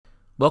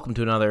Welcome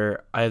to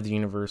another Eye of the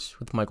Universe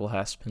with Michael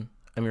Haspin.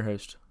 I'm your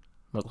host,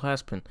 Michael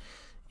Haspin,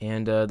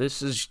 and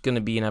this is going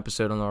to be an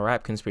episode on the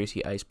rap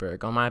conspiracy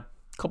iceberg. On my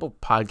couple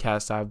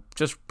podcasts, I've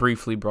just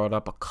briefly brought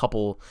up a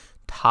couple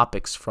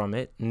topics from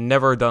it,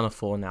 never done a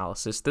full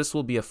analysis. This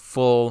will be a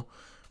full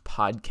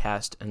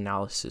podcast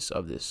analysis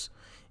of this,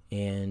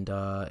 and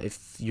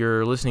if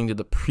you're listening to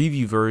the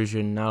preview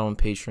version, not on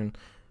Patreon,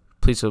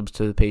 please sub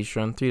to the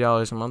Patreon,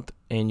 $3 a month,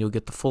 and you'll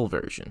get the full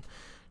version.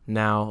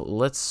 Now,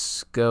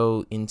 let's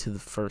go into the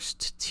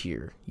first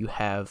tier. You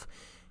have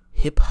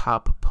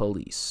hip-hop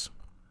police.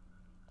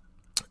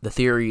 The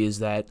theory is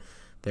that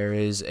there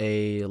is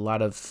a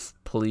lot of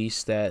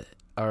police that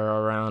are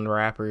around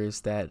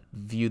rappers that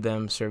view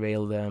them,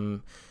 surveil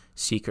them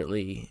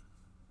secretly,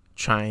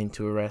 trying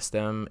to arrest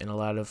them, and a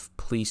lot of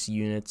police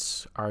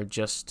units are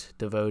just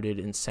devoted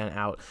and sent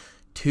out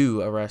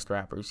to arrest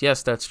rappers.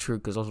 Yes, that's true,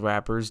 because those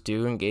rappers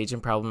do engage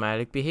in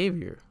problematic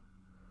behavior.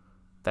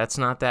 That's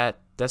not that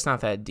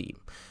deep.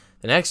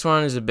 The next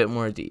one is a bit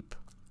more deep.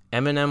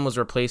 Eminem was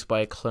replaced by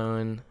a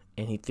clone,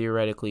 and he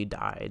theoretically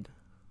died.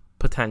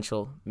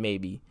 Potential,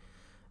 maybe.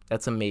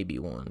 That's a maybe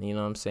one, you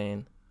know what I'm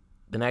saying?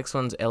 The next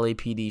one's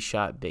LAPD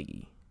shot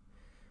Biggie.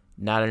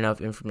 Not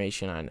enough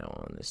information I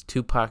know on this.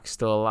 Tupac's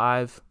still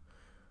alive.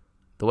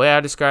 The way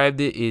I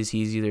described it is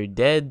he's either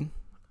dead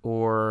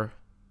or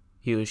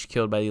he was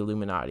killed by the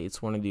Illuminati.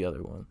 It's one or the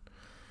other one.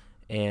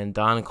 And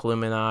Don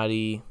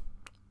Illuminati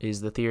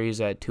is the theory is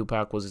that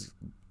Tupac was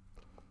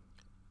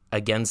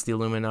against the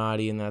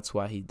Illuminati, and that's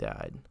why he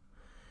died.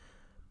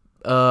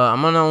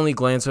 I'm going to only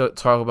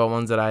talk about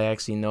ones that I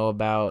actually know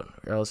about,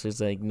 or else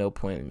there's like no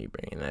point in me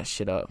bringing that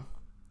shit up.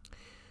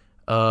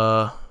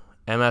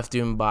 MF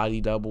doing body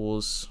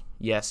doubles.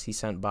 Yes, he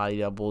sent body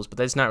doubles, but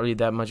that's not really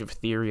that much of a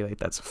theory. Like,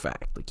 that's a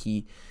fact. Like,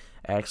 he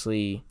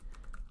actually,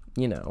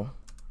 admitted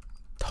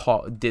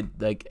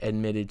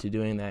to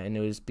doing that, and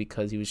it was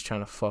because he was trying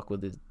to fuck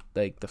with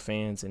the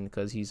fans, and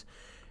because he's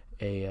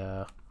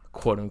a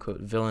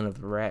quote-unquote villain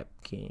of the rap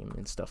game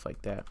and stuff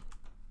like that.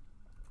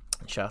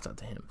 Shouts out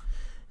to him.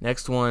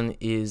 Next one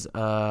is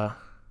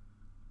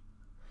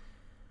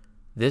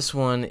this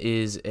one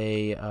is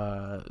a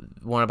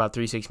one about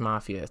 3-6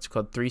 Mafia. It's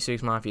called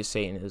 3-6 Mafia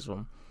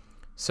Satanism.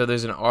 So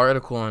there's an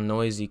article on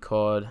Noisy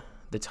called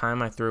 "The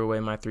Time I Threw Away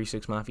My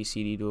 3-6 Mafia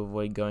CD to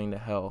Avoid Going to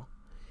Hell,"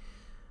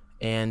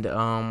 and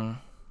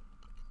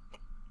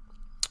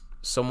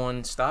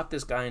someone stopped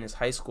this guy in his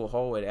high school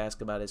hallway to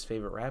ask about his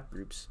favorite rap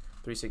groups,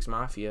 3-6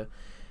 Mafia,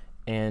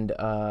 and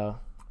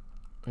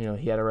he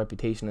had a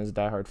reputation as a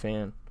diehard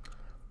fan,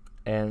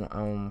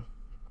 and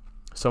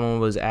someone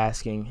was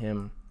asking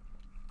him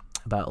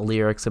about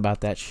lyrics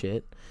about that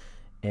shit,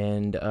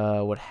 and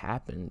what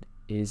happened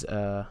is,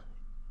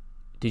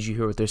 did you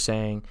hear what they're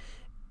saying?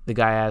 The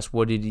guy asked,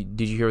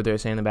 did you hear what they were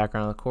saying in the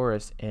background of the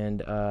chorus?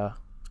 And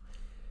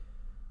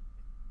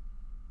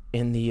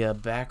in the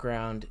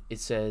background, it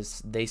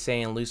says, they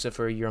say in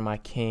Lucifer, "You're my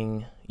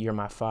king, you're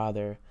my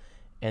father."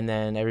 And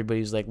then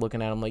everybody's like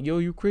looking at him like, "Yo,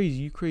 you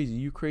crazy, you crazy,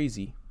 you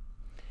crazy."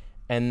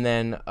 And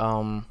then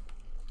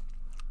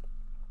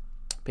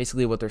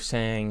basically what they're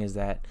saying is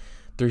that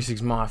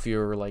 3-6 Mafia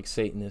are like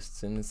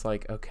Satanists. And it's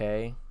like,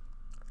 okay,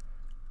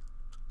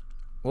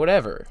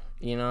 whatever.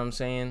 You know what I'm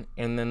saying?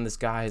 And then this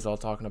guy is all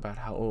talking about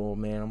how, "Oh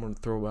man, I'm going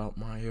to throw out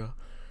my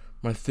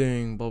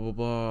thing, blah blah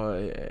blah,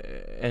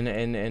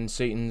 and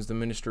Satan's the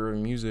minister of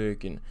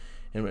music, and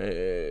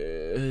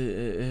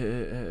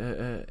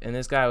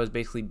this guy was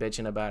basically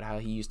bitching about how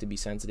he used to be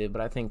sensitive.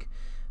 But I think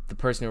the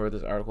person who wrote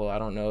this article, I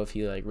don't know if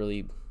he like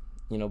really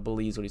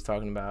believes what he's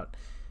talking about,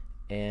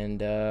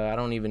 and I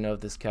don't even know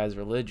if this guy's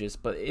religious,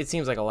 but it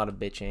seems like a lot of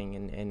bitching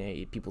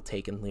and people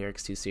taking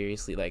lyrics too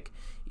seriously. Like,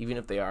 even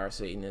if they are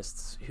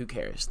Satanists, who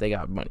cares? They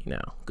got money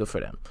now, good for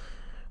them.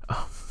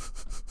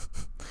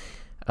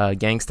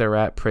 Gangster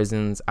rap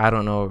prisons, I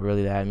don't know what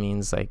really that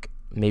means. Like,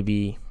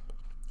 maybe,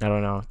 I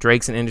don't know.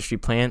 Drake's an industry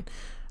plant.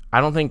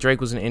 I don't think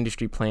Drake was an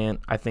industry plant.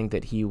 I think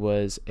that he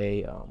was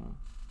he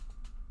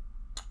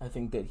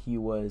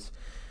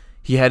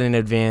had an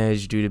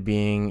advantage due to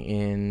being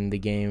in the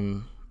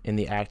game, in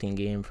the acting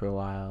game for a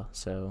while.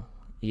 So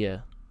yeah,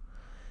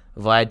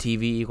 Vlad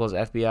TV equals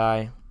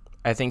FBI.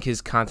 I think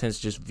his content's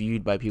just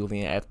viewed by people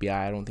in the FBI.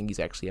 I don't think he's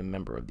actually a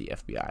member of the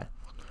FBI.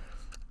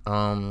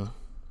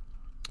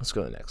 Let's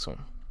go to the next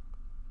one.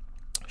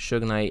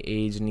 Suge Knight,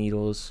 AIDS,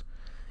 needles.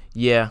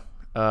 Yeah,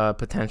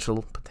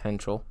 potential.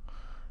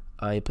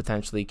 He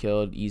potentially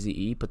killed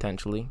Eazy-E,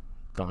 potentially.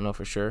 Don't know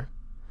for sure.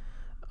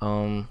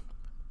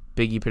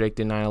 Biggie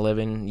predicted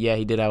 9/11. Yeah,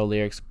 he did have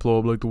lyrics, "Blow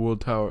up like the World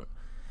Tower."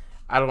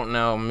 I don't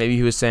know. Maybe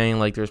he was saying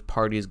like there's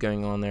parties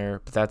going on there,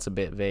 but that's a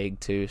bit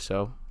vague too.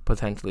 So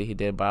potentially he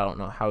did, but I don't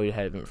know how he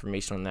had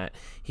information on that.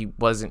 He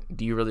wasn't.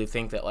 Do you really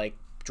think that like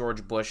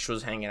George Bush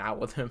was hanging out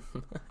with him?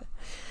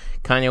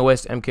 Kanye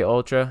West, MK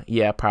Ultra.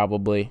 Yeah,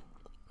 probably.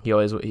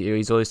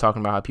 He's always talking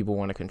about how people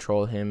want to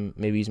control him.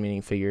 Maybe he's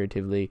meaning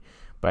figuratively,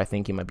 but I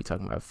think he might be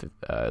talking about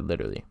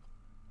literally.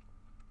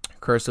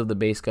 Curse of the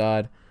Bass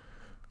God.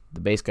 The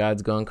Bass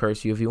God's gonna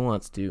curse you if he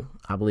wants to.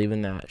 I believe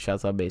in that.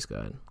 Shouts out Bass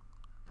God.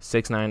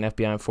 6ix9ine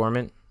FBI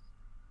informant.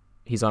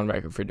 He's on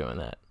record for doing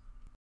that.